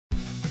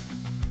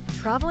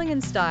Traveling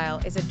in style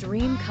is a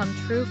dream come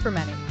true for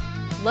many.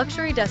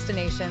 Luxury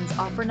destinations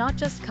offer not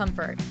just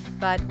comfort,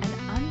 but an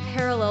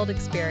unparalleled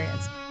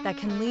experience that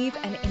can leave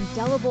an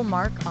indelible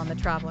mark on the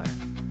traveler.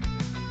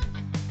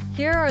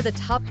 Here are the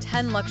top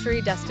 10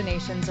 luxury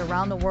destinations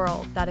around the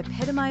world that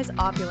epitomize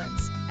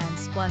opulence and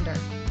splendor.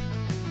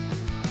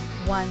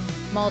 1.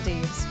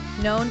 Maldives.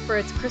 Known for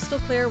its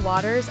crystal-clear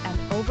waters and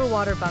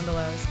overwater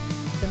bungalows,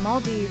 the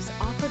Maldives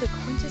offer the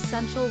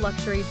quintessential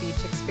luxury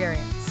beach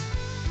experience.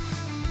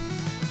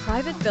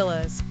 Private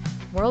villas,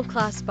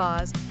 world-class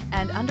spas,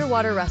 and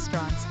underwater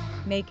restaurants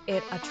make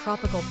it a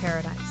tropical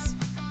paradise.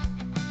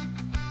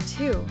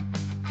 2.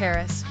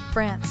 Paris,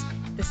 France.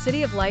 The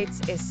City of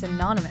Lights is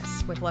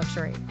synonymous with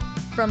luxury.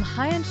 From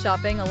high-end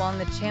shopping along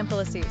the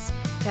Champs-Élysées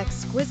to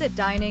exquisite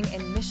dining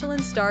in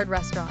Michelin-starred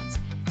restaurants,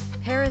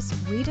 Paris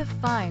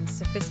redefines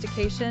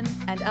sophistication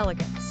and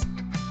elegance.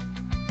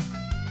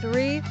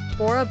 3.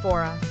 Bora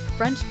Bora,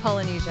 French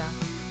Polynesia.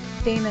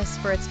 Famous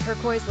for its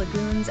turquoise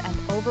lagoons and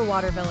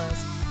overwater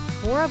villas,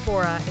 Bora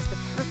Bora is the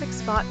perfect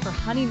spot for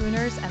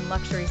honeymooners and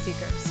luxury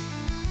seekers.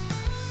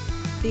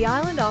 The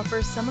island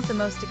offers some of the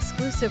most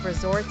exclusive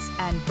resorts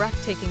and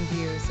breathtaking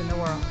views in the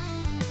world.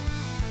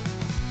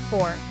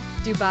 4.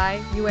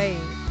 Dubai, UAE.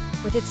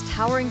 With its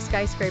towering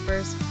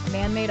skyscrapers,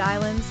 man-made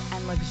islands,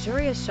 and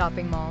luxurious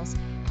shopping malls,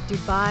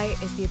 Dubai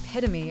is the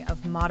epitome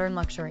of modern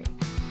luxury.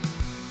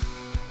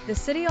 The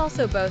city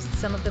also boasts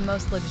some of the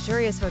most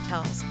luxurious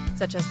hotels,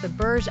 such as the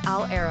Burj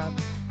Al Arab,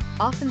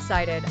 often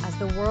cited as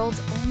the world's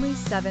only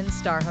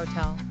 7-star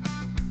hotel.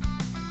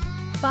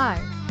 5.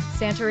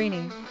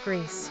 Santorini,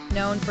 Greece.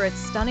 Known for its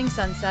stunning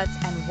sunsets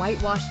and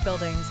whitewashed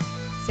buildings,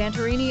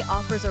 Santorini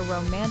offers a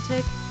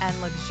romantic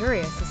and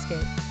luxurious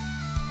escape.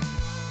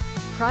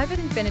 Private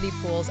infinity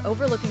pools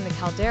overlooking the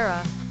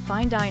caldera,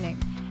 fine dining,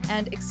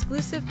 and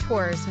exclusive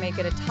tours make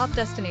it a top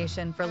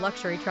destination for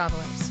luxury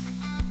travelers.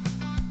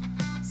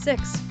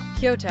 6.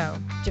 Kyoto,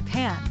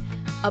 Japan.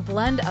 A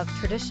blend of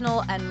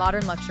traditional and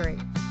modern luxury,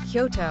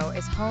 Kyoto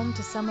is home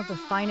to some of the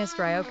finest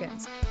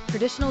ryokans,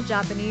 traditional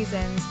Japanese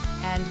inns,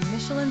 and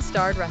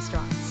Michelin-starred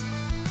restaurants.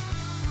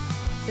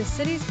 The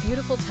city's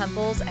beautiful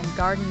temples and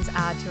gardens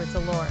add to its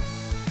allure.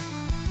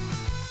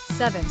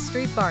 7.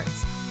 Street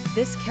Barts.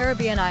 This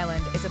Caribbean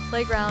island is a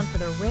playground for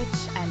the rich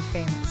and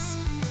famous.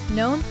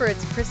 Known for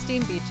its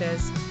pristine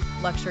beaches,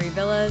 luxury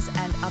villas,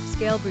 and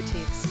upscale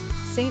boutiques,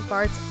 St.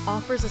 Bart's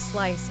offers a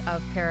slice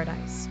of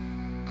paradise.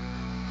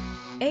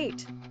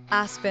 8.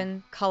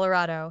 Aspen,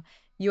 Colorado,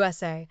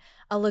 USA.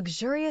 A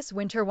luxurious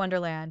winter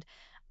wonderland,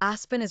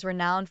 Aspen is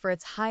renowned for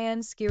its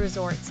high-end ski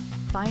resorts,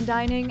 fine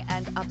dining,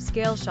 and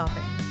upscale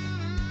shopping.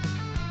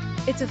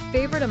 It's a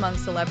favorite among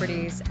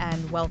celebrities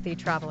and wealthy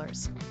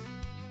travelers.